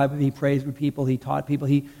people. He cried with them. He praised with people. He taught people.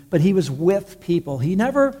 But he was with people. He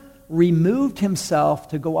never removed himself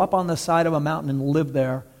to go up on the side of a mountain and live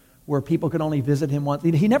there where people could only visit him once.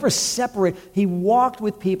 He never separated. He walked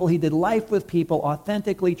with people. He did life with people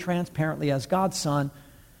authentically, transparently as God's Son.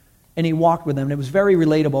 And he walked with them. And it was very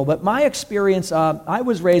relatable. But my experience, I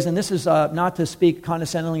was raised, and this is not to speak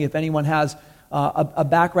condescendingly if anyone has a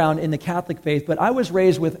background in the Catholic faith, but I was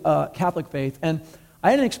raised with Catholic faith. And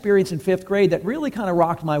I had an experience in 5th grade that really kind of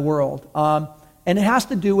rocked my world. And it has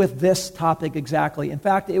to do with this topic exactly. In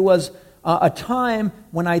fact, it was a time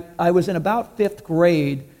when I was in about 5th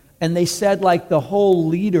grade, and they said like the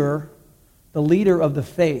leader of the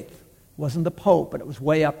faith wasn't the Pope, but it was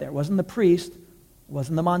way up there. It wasn't the priest. It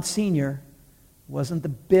wasn't the Monsignor. It wasn't the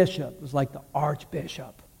bishop. It was like the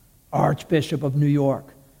Archbishop of New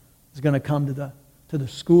York was going to come to the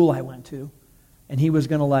school I went to, and he was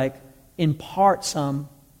going to like impart some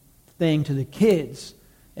thing to the kids.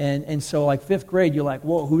 And so like 5th grade, you're like,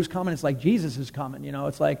 whoa, who's coming? It's like Jesus is coming. You know,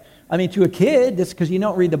 it's like, I mean, to a kid, it's because you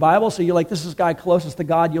don't read the Bible, so you're like, this is the guy closest to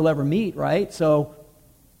God you'll ever meet, right? So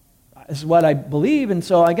this is what I believe. And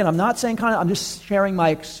so again, I'm not saying I'm just sharing my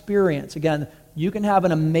experience. Again, you can have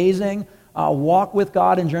an amazing walk with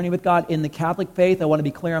God and journey with God in the Catholic faith. I want to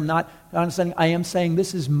be clear. I'm not understanding. I am saying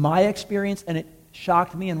this is my experience, and it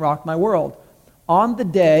shocked me and rocked my world. On the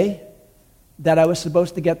day that I was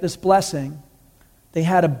supposed to get this blessing, they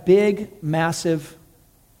had a big, massive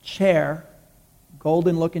chair,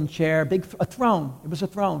 golden-looking chair, a throne. It was a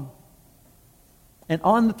throne. And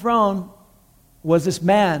on the throne was this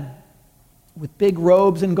man with big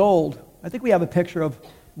robes and gold. I think we have a picture of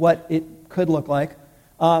what it could look like.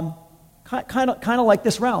 Kind of like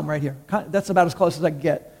this realm right here. That's about as close as I could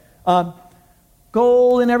get.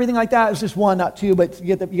 Gold and everything like that. It was just one, not two, but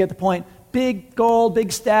you get the point. Big gold,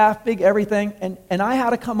 big staff, big everything. And I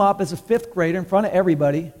had to come up as a 5th grader in front of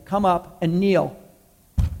everybody, come up and kneel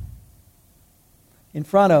in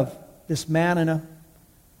front of this man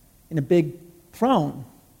in a big throne.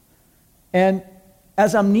 And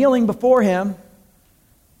as I'm kneeling before him,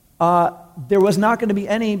 there was not going to be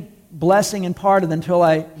any blessing imparted until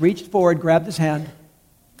I reached forward, grabbed his hand,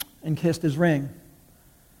 and kissed his ring.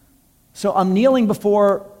 So I'm kneeling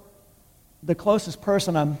before the closest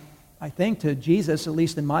person I think to Jesus, at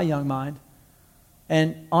least in my young mind,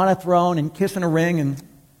 and on a throne and kissing a ring,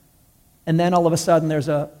 and then all of a sudden there's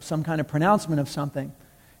some kind of pronouncement of something.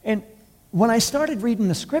 And when I started reading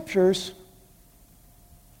the scriptures,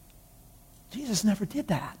 Jesus never did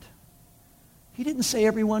that. He didn't say,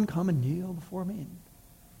 everyone come and kneel before me and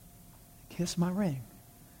kiss my ring.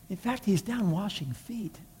 In fact, he's down washing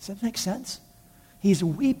feet. Does that make sense? he's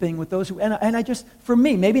weeping with those who, and I just, for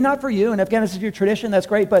me, maybe not for you, and if again, this is your tradition, that's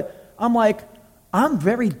great, but I'm like, I'm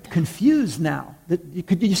very confused now.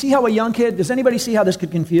 Did you see how a young kid, does anybody see how this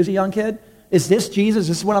could confuse a young kid? Is this Jesus? Is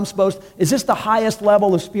this what I'm is this the highest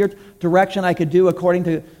level of spirit direction I could do according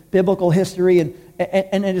to biblical history? And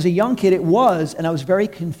as a young kid, it was, and I was very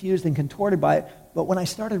confused and contorted by it. But when I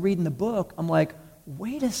started reading the book, I'm like,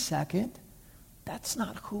 wait a second. That's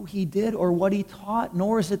not who he did or what he taught,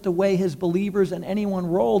 nor is it the way his believers and anyone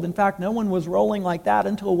rolled. In fact, no one was rolling like that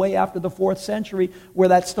until way after the 4th century where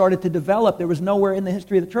that started to develop. There was nowhere in the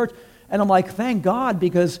history of the church. And I'm like, thank God,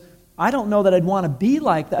 because I don't know that I'd want to be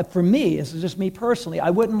like that. For me, this is just me personally, I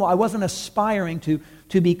wasn't aspiring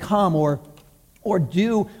to become or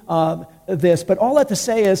do this. But all that to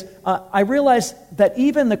say is, I realized that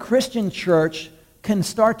even the Christian church can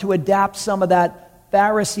start to adapt some of that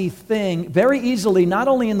Pharisee thing very easily, not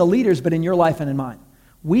only in the leaders, but in your life and in mine.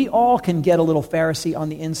 We all can get a little Pharisee on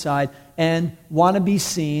the inside and want to be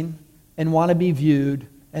seen and want to be viewed,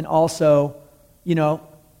 and also,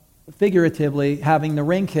 figuratively having the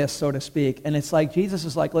ring kiss, so to speak. And it's like, Jesus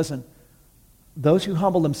is like, listen, those who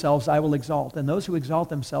humble themselves I will exalt, and those who exalt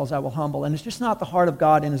themselves I will humble. And it's just not the heart of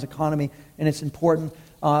God in his economy, and it's important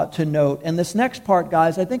to note. And this next part,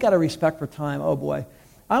 guys, I think out of respect for time, oh boy,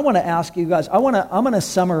 I want to ask you guys, I'm going to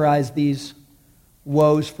summarize these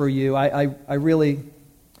woes for you. I really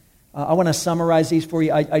want to summarize these for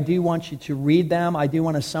you. I do want you to read them. I do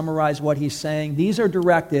want to summarize what he's saying. These are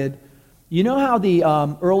directed. You know how the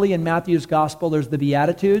early in Matthew's gospel, there's the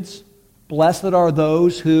Beatitudes? Blessed are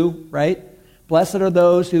those who, right? Blessed are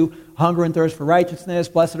those who hunger and thirst for righteousness.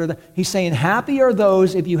 Blessed are he's saying, happy are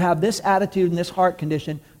those, if you have this attitude and this heart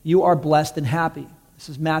condition, you are blessed and happy. This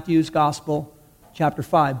is Matthew's gospel, chapter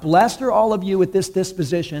 5. Blessed are all of you with this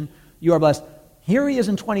disposition, you are blessed. Here he is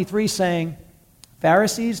in 23 saying,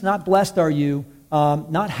 Pharisees, not blessed are you,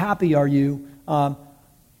 not happy are you,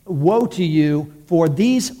 woe to you for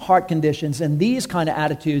these heart conditions and these kind of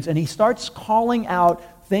attitudes. And he starts calling out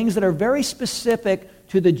things that are very specific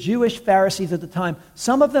to the Jewish Pharisees at the time.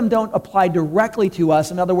 Some of them don't apply directly to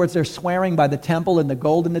us. In other words, they're swearing by the temple and the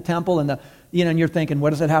gold in the temple, and and you're thinking, what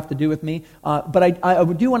does that have to do with me? But I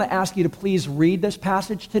do want to ask you to please read this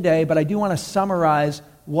passage today, but I do want to summarize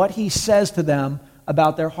what he says to them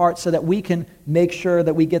about their hearts so that we can make sure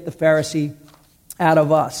that we get the Pharisee out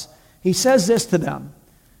of us. He says this to them.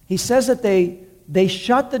 He says that they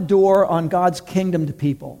shut the door on God's kingdom to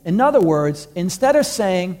people. In other words, instead of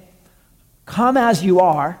saying, come as you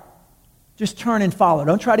are, just turn and follow.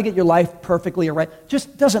 Don't try to get your life perfectly right.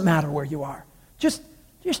 Just doesn't matter where you are. Just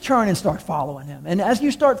turn and start following him. And as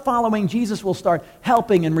you start following, Jesus will start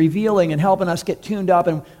helping and revealing and helping us get tuned up.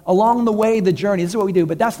 And along the way, the journey, this is what we do.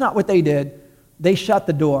 But that's not what they did. They shut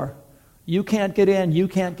the door. You can't get in, you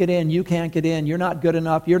can't get in, you can't get in, you're not good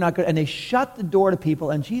enough, you're not good. And they shut the door to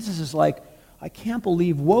people. And Jesus is like, I can't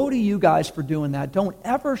believe, woe to you guys for doing that. Don't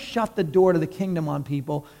ever shut the door to the kingdom on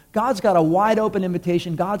people. God's got a wide open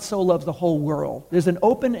invitation. God so loves the whole world. There's an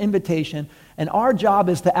open invitation, and our job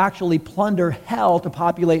is to actually plunder hell to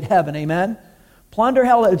populate heaven. Amen? Plunder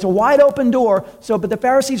hell. It's a wide open door. But the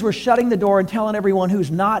Pharisees were shutting the door and telling everyone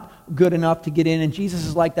who's not good enough to get in, and Jesus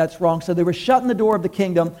is like, that's wrong. So they were shutting the door of the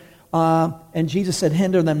kingdom, and Jesus said,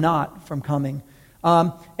 hinder them not from coming.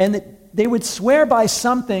 They would swear by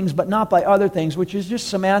some things, but not by other things, which is just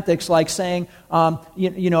semantics, like saying,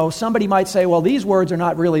 somebody might say, well, these words are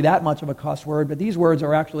not really that much of a cuss word, but these words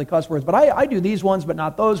are actually cuss words. But I do these ones, but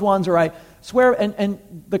not those ones, or I swear. And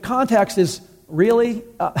the context is, really,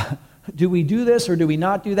 do we do this or do we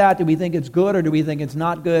not do that? Do we think it's good or do we think it's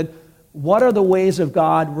not good? What are the ways of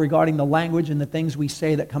God regarding the language and the things we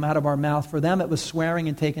say that come out of our mouth? For them, it was swearing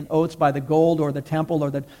and taking oaths by the gold or the temple or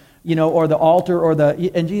the altar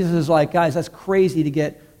and Jesus is like, guys, that's crazy to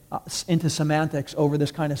get into semantics over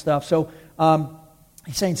this kind of stuff. So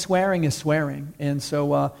he's saying swearing is swearing. And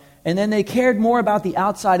so, and then they cared more about the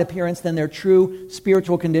outside appearance than their true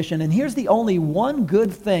spiritual condition. And here's the only one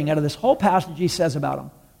good thing out of this whole passage he says about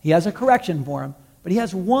them. He has a correction for them, but he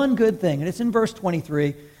has one good thing, and it's in verse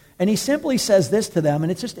 23. And he simply says this to them,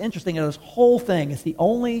 and it's just interesting in this whole thing. It's the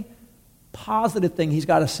only positive thing he's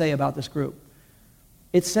got to say about this group.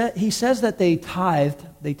 He says that they tithed,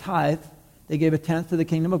 they gave a tenth to the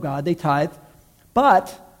kingdom of God, they tithed,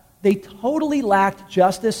 but they totally lacked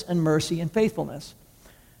justice and mercy and faithfulness.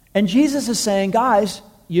 And Jesus is saying, guys,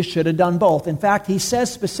 you should have done both. In fact, he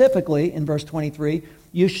says specifically in verse 23,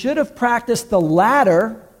 you should have practiced the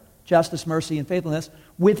latter, justice, mercy, and faithfulness,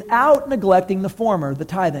 without neglecting the former, the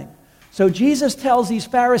tithing. So Jesus tells these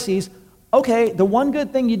Pharisees, okay, the one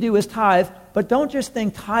good thing you do is tithe, but don't just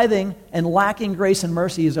think tithing and lacking grace and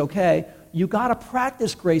mercy is okay. you got to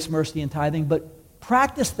practice grace, mercy, and tithing, but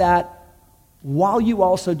practice that while you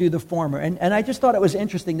also do the former. And I just thought it was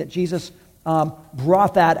interesting that Jesus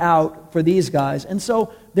brought that out for these guys. And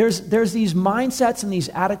so there's these mindsets and these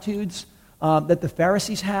attitudes that the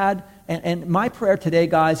Pharisees had. And my prayer today,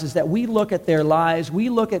 guys, is that we look at their lives, we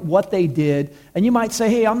look at what they did, and you might say,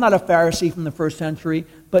 hey, I'm not a Pharisee from the first century,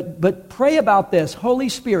 but pray about this. Holy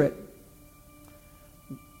Spirit,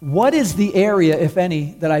 what is the area, if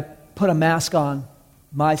any, that I put a mask on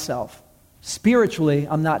myself? Spiritually,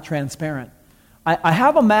 I'm not transparent. I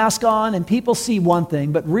have a mask on and people see one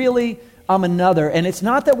thing, but really I'm another. And it's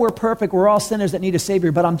not that we're perfect, we're all sinners that need a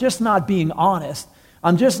Savior, but I'm just not being honest.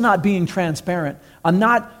 I'm just not being transparent. I'm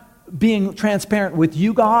not being transparent with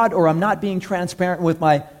you, God, or I'm not being transparent with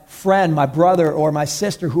my friend, my brother, or my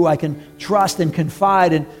sister who I can trust and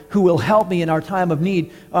confide and who will help me in our time of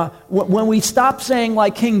need. When we stop saying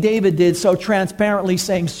like King David did so transparently,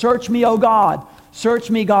 saying, search me, O God, search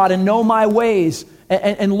me, God, and know my ways.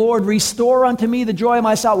 And Lord, restore unto me the joy of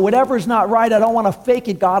my salvation. Whatever is not right, I don't want to fake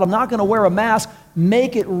it, God. I'm not going to wear a mask.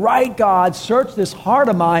 Make it right, God. Search this heart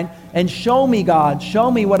of mine and show me, God. Show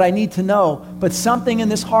me what I need to know. But something in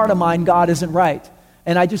this heart of mine, God, isn't right.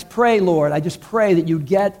 And I just pray, Lord, I just pray that you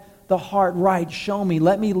get the heart right. Show me.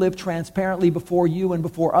 Let me live transparently before you and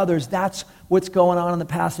before others. That's what's going on in the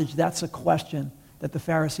passage. That's a question that the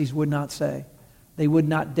Pharisees would not say. They would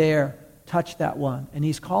not dare touch that one. And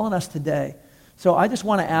he's calling us today. So I just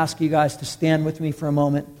want to ask you guys to stand with me for a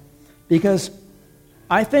moment, because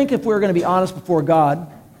I think if we're going to be honest before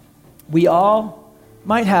God, we all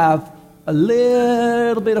might have a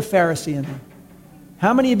little bit of Pharisee in me.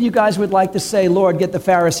 How many of you guys would like to say, Lord, get the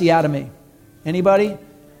Pharisee out of me? Anybody?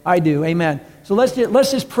 I do. Amen. So let's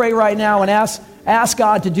just pray right now and ask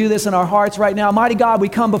God to do this in our hearts right now. Mighty God, we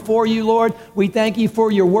come before you, Lord. We thank you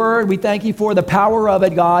for your word. We thank you for the power of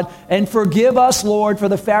it, God. And forgive us, Lord, for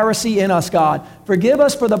the Pharisee in us, God. Forgive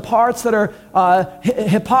us for the parts that are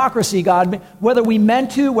hypocrisy, God. Whether we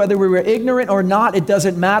meant to, whether we were ignorant or not, it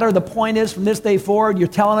doesn't matter. The point is, from this day forward, you're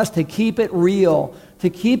telling us to keep it real. To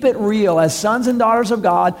keep it real. As sons and daughters of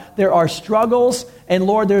God, there are struggles, and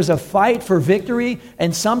Lord, there's a fight for victory,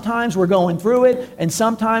 and sometimes we're going through it, and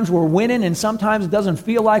sometimes we're winning, and sometimes it doesn't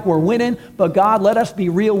feel like we're winning, but God, let us be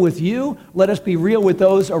real with you. Let us be real with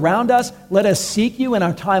those around us. Let us seek you in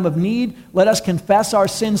our time of need. Let us confess our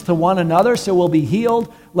sins to one another so we'll be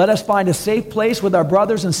healed. Let us find a safe place with our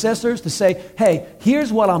brothers and sisters to say, hey,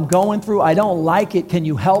 here's what I'm going through. I don't like it. Can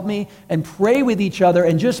you help me? And pray with each other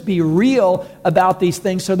and just be real about these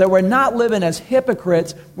things so that we're not living as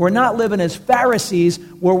hypocrites. We're not living as Pharisees.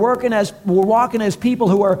 We're walking as people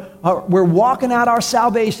who we're walking out our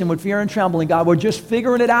salvation with fear and trembling, God. We're just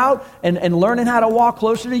figuring it out and learning how to walk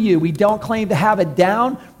closer to you. We don't claim to have it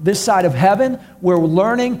down this side of heaven. We're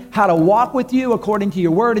learning how to walk with you according to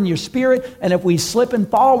your word and your spirit. And if we slip and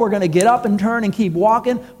fall, we're going to get up and turn and keep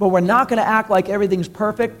walking, but we're not going to act like everything's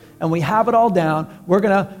perfect and we have it all down. We're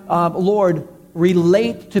going to, Lord,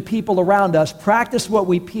 relate to people around us, practice what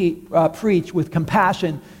we preach with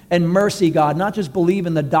compassion and mercy, God, not just believe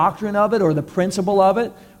in the doctrine of it or the principle of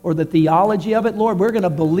it or the theology of it, Lord. We're going to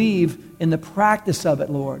believe in the practice of it,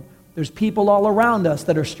 Lord. There's people all around us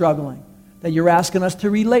that are struggling, that you're asking us to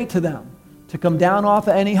relate to them, to come down off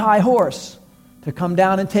of any high horse, to come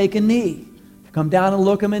down and take a knee, come down and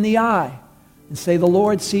look them in the eye and say, the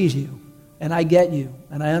Lord sees you, and I get you,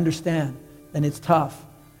 and I understand, and it's tough.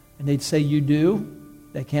 And they'd say, you do?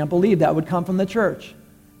 They can't believe that would come from the church.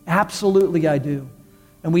 Absolutely I do.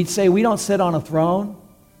 And we'd say, we don't sit on a throne.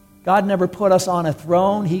 God never put us on a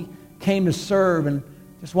throne. He came to serve and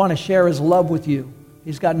just want to share his love with you.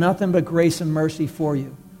 He's got nothing but grace and mercy for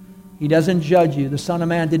you. He doesn't judge you. The Son of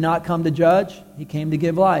Man did not come to judge. He came to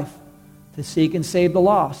give life, to seek and save the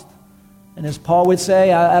lost. And as Paul would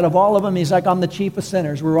say, out of all of them, he's like, I'm the chief of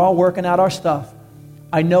sinners. We're all working out our stuff.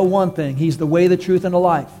 I know one thing. He's the way, the truth, and the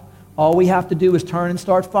life. All we have to do is turn and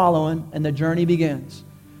start following, and the journey begins.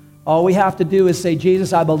 All we have to do is say,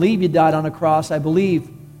 Jesus, I believe you died on a cross. I believe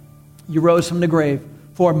you rose from the grave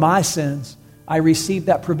for my sins. I received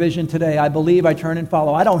that provision today. I believe, I turn and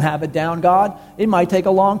follow. I don't have it down, God. It might take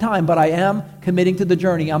a long time, but I am committing to the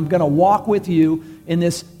journey. I'm going to walk with you in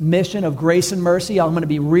this mission of grace and mercy. I'm going to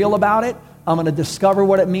be real about it. I'm going to discover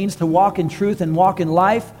what it means to walk in truth and walk in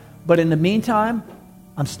life. But in the meantime,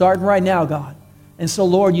 I'm starting right now, God. And so,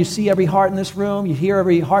 Lord, you see every heart in this room. You hear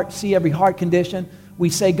every heart, see every heart condition. We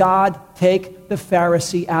say, God, take the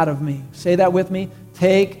Pharisee out of me. Say that with me.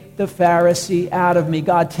 Take the Pharisee out of me.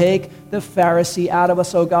 God, take the Pharisee out of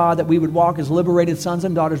us, oh God, that we would walk as liberated sons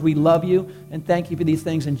and daughters. We love you and thank you for these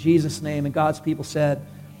things in Jesus' name. And God's people said,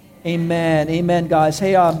 Amen. Amen, guys.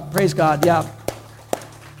 Hey, praise God. Yeah.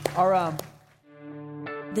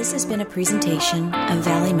 This has been a presentation of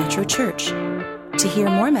Valley Metro Church. To hear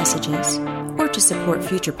more messages or to support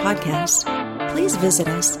future podcasts, please visit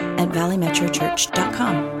us at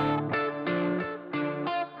valleymetrochurch.com.